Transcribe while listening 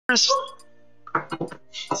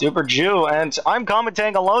Super Jew, and I'm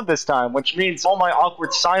commentating alone this time, which means all my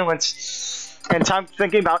awkward silence and time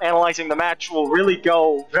thinking about analyzing the match will really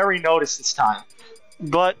go very noticed this time.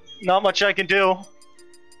 But not much I can do.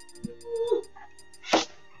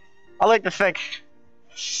 I like to think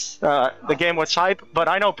the game was hype, but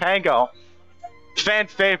I know Pango, fan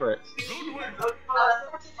favorite.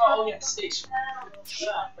 Oh, yeah, stage.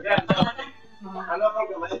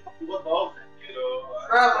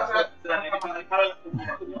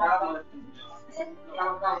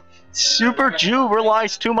 Super Jew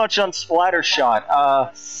relies too much on splatter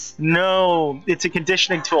shot. No, it's a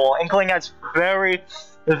conditioning tool. Inkling has very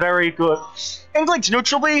good. Inkling's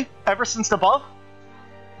neutral B, ever since the buff,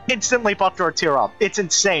 instantly buffed our tier up. It's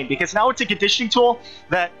insane, because now it's a conditioning tool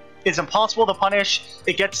that is impossible to punish.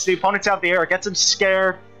 It gets the opponents out of the air, it gets them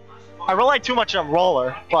scared. I rely too much on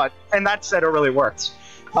roller, but in that set it really works.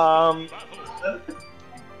 Can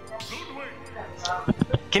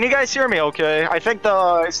you guys hear me okay? I think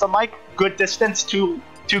is the mic good distance, too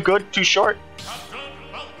good, too short?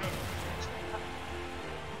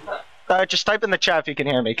 Just type in the chat if you can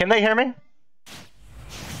hear me. Can they hear me?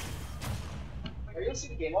 Are you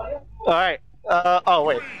listening to game audio? Alright. Oh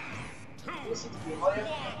wait.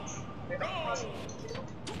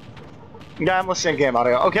 Yeah, I'm listening to game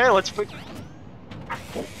audio. Okay, let's put...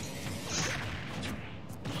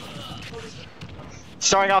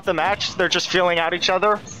 Starting off the match, they're just feeling out each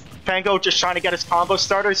other. Pango just trying to get his combo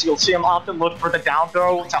starters. You'll see him often look for the down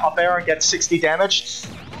throw to up air and get 60 damage.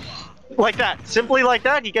 Like that. Simply like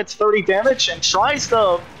that, he gets 30 damage and tries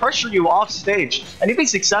to pressure you off stage. And if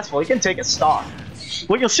he's successful, he can take a stock.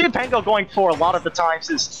 What you'll see Pango going for a lot of the times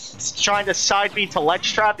is trying to side B to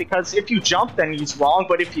ledge trap, because if you jump, then he's wrong,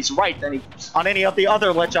 but if he's right, then on any of the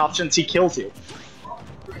other ledge options, he kills you.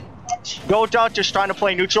 Godot just trying to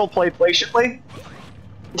play neutral, play patiently.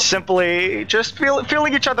 Simply just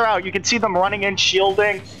feeling each other out. You can see them running in,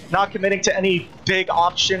 shielding, not committing to any big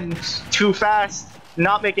option too fast,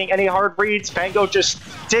 not making any hard reads. Pango just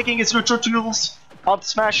taking his neutral tools, up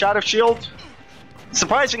smash out of shield.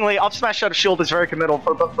 Surprisingly, up smash out of shield is very committal,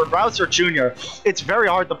 but for Bowser Jr., it's very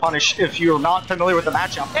hard to punish if you're not familiar with the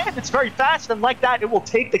matchup. And it's very fast, and like that, it will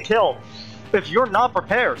take the kill if you're not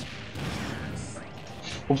prepared.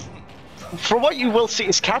 For what you will see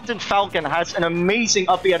is Captain Falcon has an amazing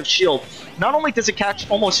up B out of shield. Not only does it catch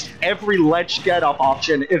almost every ledge get-up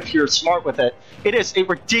option if you're smart with it, it is a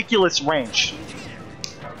ridiculous range.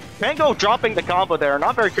 Pango dropping the combo there,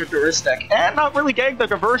 not very characteristic, and not really getting the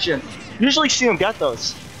conversion. Usually see him get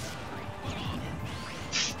those.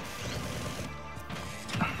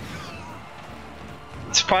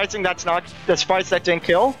 Surprising surprised that didn't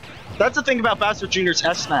kill. That's the thing about Bowser Jr.'s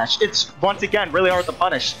S smash. It's, once again, really hard to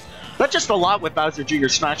punish. That's just a lot with Bowser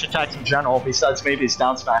Jr.'s smash attacks in general, besides maybe his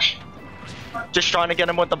down smash. Just trying to get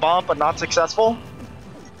him with the bomb, but not successful.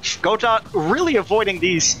 Godot really avoiding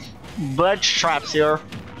these ledge traps here.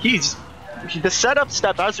 The setups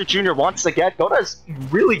that Bowser Jr. wants to get, Godot's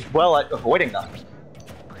really well at avoiding them.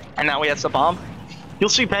 And now he has the bomb. You'll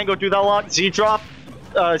see Pango do that a lot. Z-drop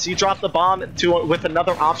the bomb with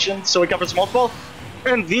another option, so he covers multiple.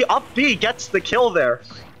 And the up B gets the kill there.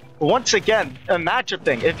 Once again, a matchup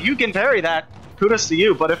thing. If you can parry that, kudos to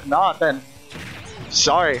you, but if not, then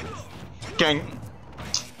sorry. Gang.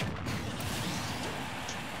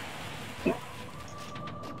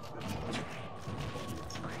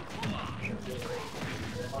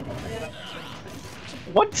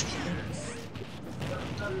 What?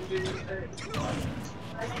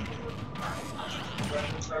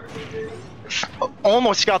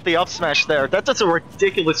 Almost got the up smash there. That does a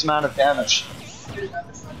ridiculous amount of damage.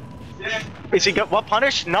 Is he got what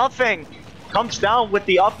punish? Nothing. Comes down with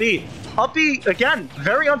the up B. Up B, again,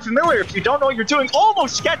 very unfamiliar. If you don't know what you're doing,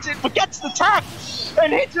 almost gets it, but gets the tap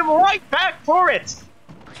and hits him right back for it.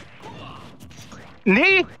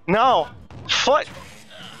 Knee? No. Foot.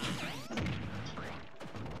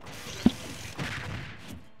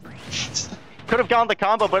 Could have gone the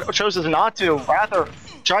combo, but chooses not to. Rather,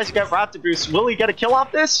 tries to get Raptor Boost. Will he get a kill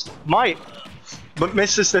off this? Might. But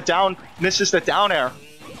misses the down air.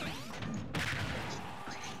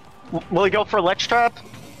 Will he go for a ledge trap?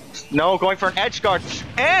 No, going for an edge guard.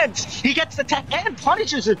 And he gets the tap and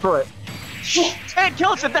punishes it for it. And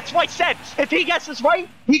kills it. That's what I said. If he gets this right,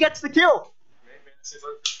 he gets the kill.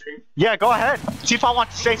 Yeah, go ahead. See if I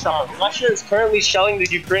want to say something. Russia is currently shelling the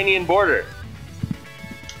Ukrainian border.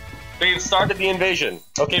 They've started the invasion.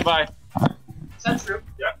 Okay, bye. Is that true?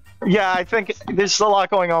 Yeah. Yeah, I think there's a lot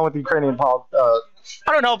going on with Ukrainian politics.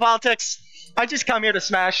 I don't know, politics. I just come here to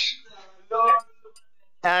smash.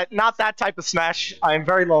 Not that type of smash. I am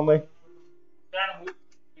very lonely.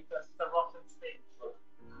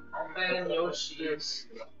 ban Yoshi.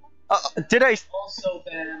 Did I Also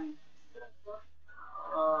ban.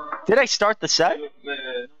 did I start the set?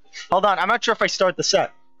 Hold on, I'm not sure if I start the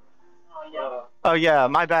set. Yeah. Oh yeah,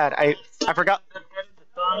 my bad. I forgot.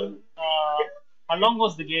 How long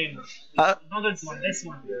was the game? Not this one. This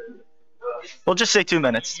one. We'll just say 2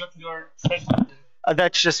 minutes. What's your segment?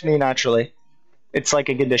 That's just me naturally. It's like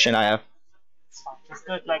a condition I have. It's fine. Just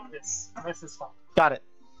do it like this. This is fine. Got it.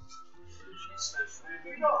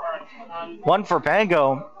 One for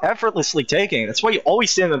Pango, effortlessly taking. That's why you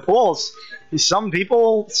always see in the pools. Some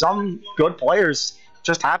people, some good players,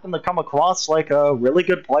 just happen to come across like a really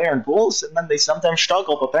good player in pools, and then they sometimes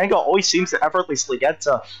struggle. But Pango always seems to effortlessly get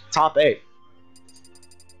to top 8.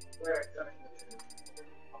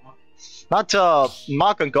 Not to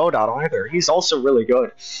mock on Godot either. He's also really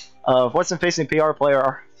good. Wasn't facing PR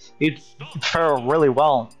player. He'd fare really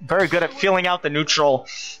well. Very good at feeling out the neutral,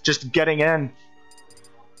 just getting in.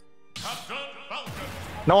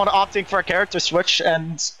 No one opting for a character switch,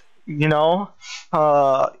 and you know,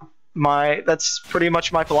 that's pretty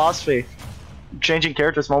much my philosophy. Changing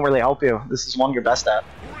characters won't really help you. This is one you're best at.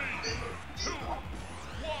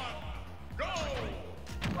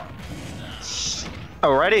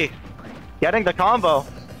 Alrighty, getting the combo,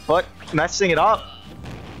 but messing it up.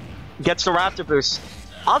 Gets the Raptor boost.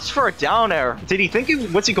 Opts for a down air. Did he think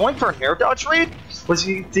was he going for an air dodge read?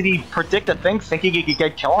 Did he predict a thing thinking he could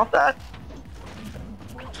get kill off that?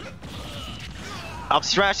 Up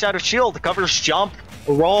smash out of shield, covers jump,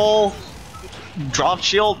 roll, drop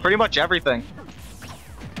shield, pretty much everything.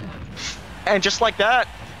 And just like that.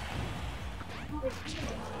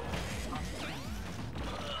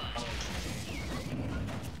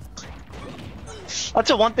 That's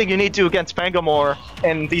the one thing you need to do against Pango more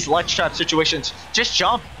in these ledge trap situations. Just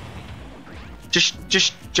jump.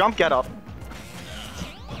 Just jump get up.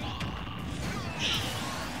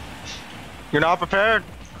 You're not prepared.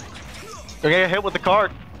 You're gonna get hit with the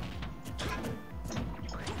cart.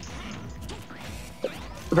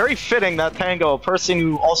 Very fitting that Pango, a person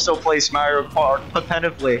who also plays Mario Kart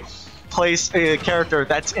competitively, plays a character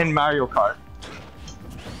that's in Mario Kart.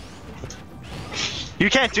 You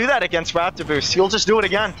can't do that against Raptor Boost. You'll just do it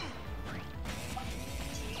again.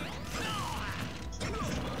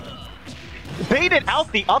 Baited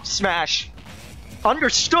out the up smash.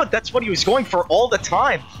 Understood that's what he was going for all the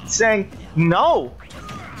time. Saying, no.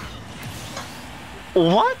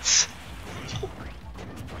 What?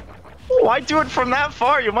 Why do it from that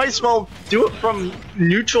far? You might as well do it from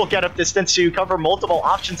neutral get-up distance so you cover multiple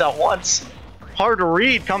options at once. Hard to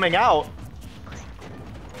read coming out.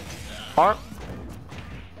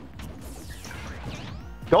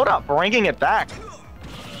 Godot bringing it back.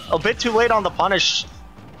 A bit too late on the punish.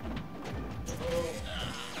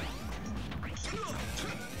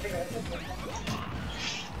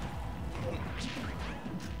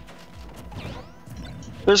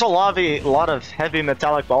 There's a lot of heavy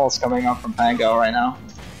metallic balls coming up from Pango right now.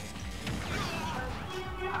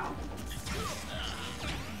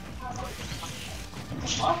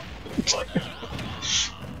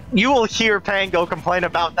 You will hear Pango complain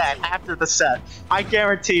about that after the set. I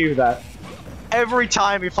guarantee you that. Every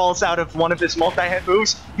time he falls out of one of his multi-hit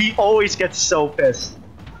moves, he always gets so pissed.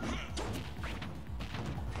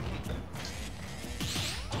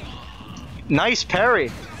 Nice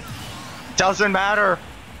parry. Doesn't matter.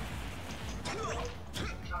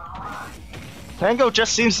 Pango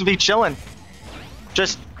just seems to be chilling.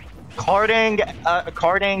 Just carding,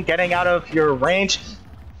 getting out of your range.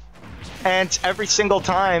 And every single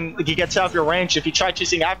time he gets out of your range, if you try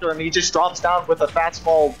chasing after him, he just drops down with a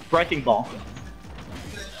fastball wrecking ball.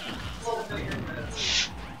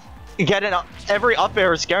 Every up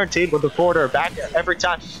air is guaranteed with a forward or a back air every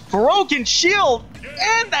time. Broken shield!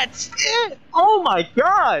 And that's it! Oh my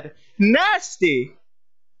god! Nasty!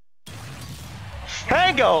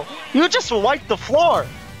 Pango, you just wiped the floor!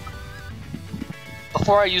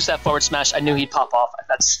 Before I used that forward smash, I knew he'd pop off.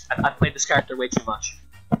 I played this character way too much.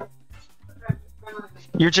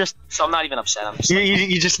 You're just... So I'm not even upset. I'm just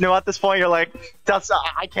you just knew at this point, you're like,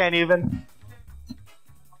 I can't even.